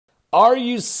Are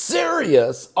you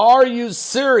serious? Are you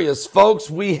serious, folks?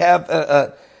 We have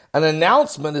an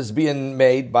announcement is being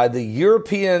made by the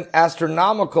European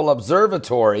Astronomical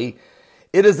Observatory.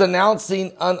 It is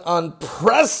announcing an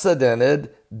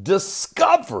unprecedented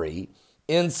discovery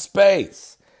in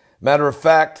space. Matter of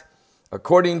fact,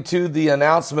 according to the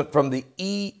announcement from the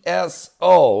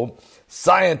ESO,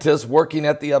 scientists working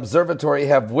at the observatory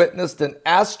have witnessed an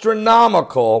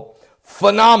astronomical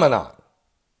phenomenon.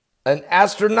 An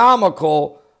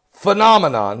astronomical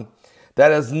phenomenon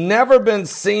that has never been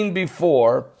seen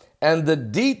before, and the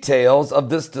details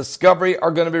of this discovery are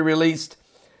going to be released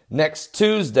next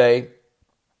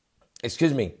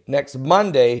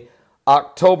Monday,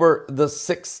 October the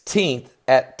 16th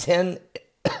at 10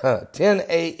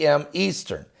 a.m.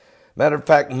 Eastern. Matter of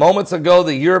fact, moments ago,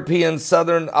 the European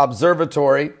Southern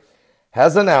Observatory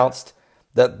has announced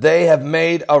that they have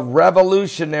made a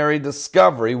revolutionary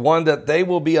discovery, one that they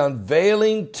will be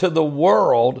unveiling to the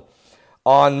world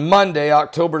on Monday,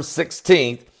 October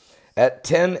 16th at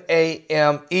 10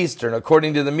 a.m. Eastern,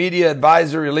 according to the media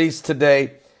advisory released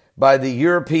today by the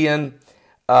European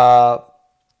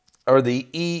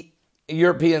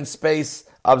European Space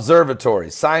Observatory.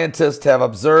 Scientists have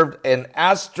observed an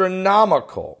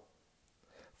astronomical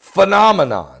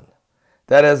phenomenon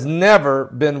that has never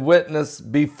been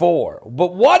witnessed before.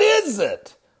 But what is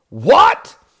it?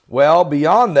 What? Well,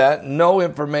 beyond that, no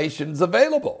information is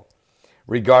available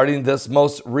regarding this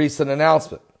most recent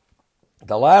announcement.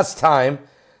 The last time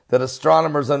that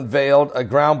astronomers unveiled a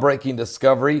groundbreaking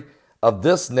discovery of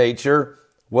this nature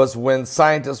was when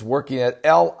scientists working at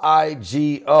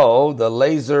LIGO, the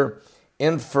Laser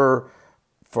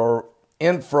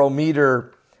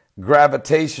Interferometer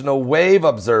Gravitational Wave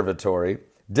Observatory,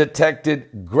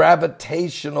 detected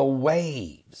gravitational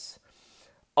waves.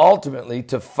 Ultimately,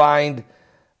 to find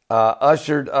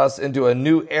ushered us into a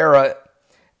new era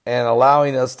and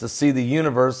allowing us to see the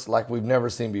universe like we've never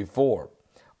seen before.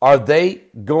 Are they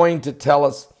going to tell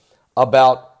us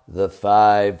about the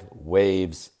 5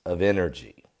 waves of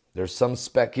energy? There's some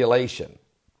speculation.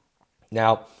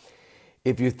 Now,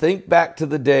 if you think back to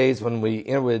the days when we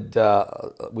would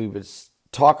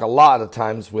talk a lot of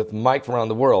times with Mike from around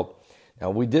the world. Now,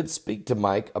 we did speak to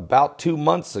Mike about 2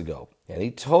 months ago, and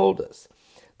he told us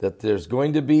that there's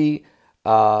going to be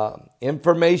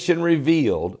information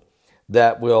revealed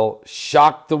that will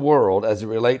shock the world as it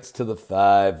relates to the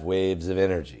 5 waves of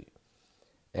energy.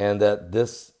 And that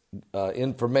this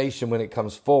information, when it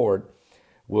comes forward,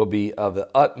 will be of the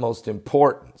utmost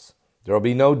importance. There will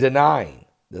be no denying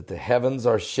that the heavens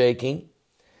are shaking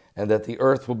and that the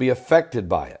earth will be affected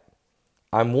by it.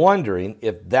 I'm wondering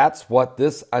if that's what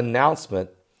this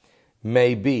announcement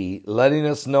may be, letting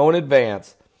us know in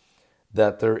advance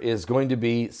that there is going to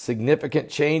be significant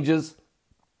changes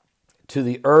to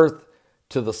the earth,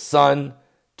 to the sun,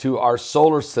 to our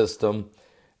solar system.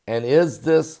 And is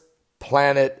this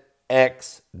Planet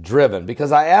X driven?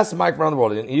 Because I asked Mike around the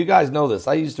world, and you guys know this.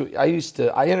 I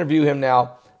interview him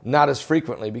now, not as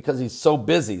frequently because he's so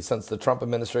busy since the Trump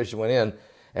administration went in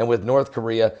and with North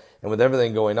Korea and with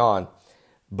everything going on.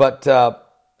 But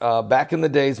back in the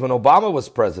days when Obama was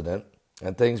president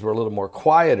and things were a little more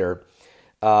quieter,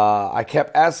 I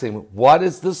kept asking him, what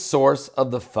is the source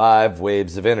of the 5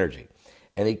 waves of energy?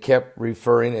 And he kept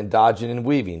referring and dodging and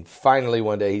weaving. Finally,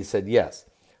 one day he said, yes,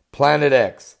 Planet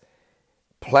X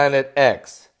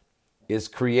is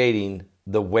creating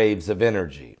the waves of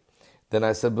energy. Then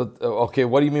I said, but okay,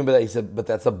 what do you mean by that? He said, but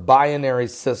that's a binary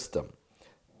system.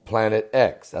 Planet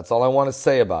X. That's all I want to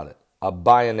say about it. A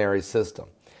binary system.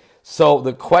 So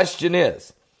the question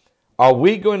is, are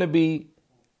we going to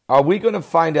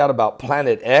find out about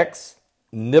Planet X,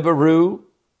 Nibiru,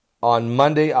 on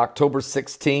Monday, October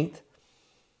 16th?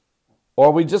 Or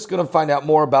are we just going to find out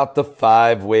more about the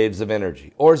 5 waves of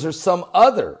energy? Or is there some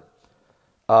other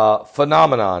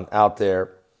phenomenon out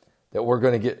there that we're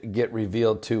going to get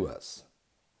revealed to us?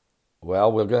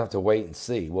 Well, we're going to have to wait and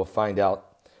see. We'll find out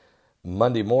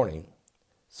Monday morning.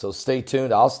 So stay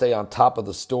tuned. I'll stay on top of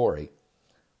the story.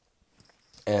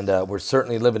 And we're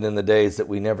certainly living in the days that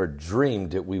we never dreamed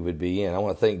that we would be in. I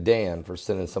want to thank Dan for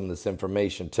sending some of this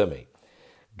information to me.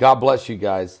 God bless you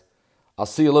guys. I'll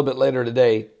see you a little bit later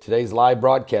today. Today's live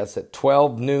broadcast at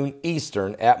 12 noon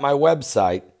Eastern at my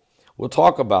website. We'll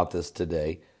talk about this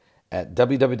today at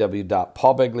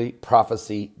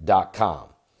www.paulbegleyprophecy.com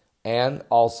and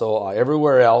also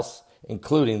everywhere else,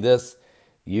 including this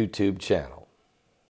YouTube channel.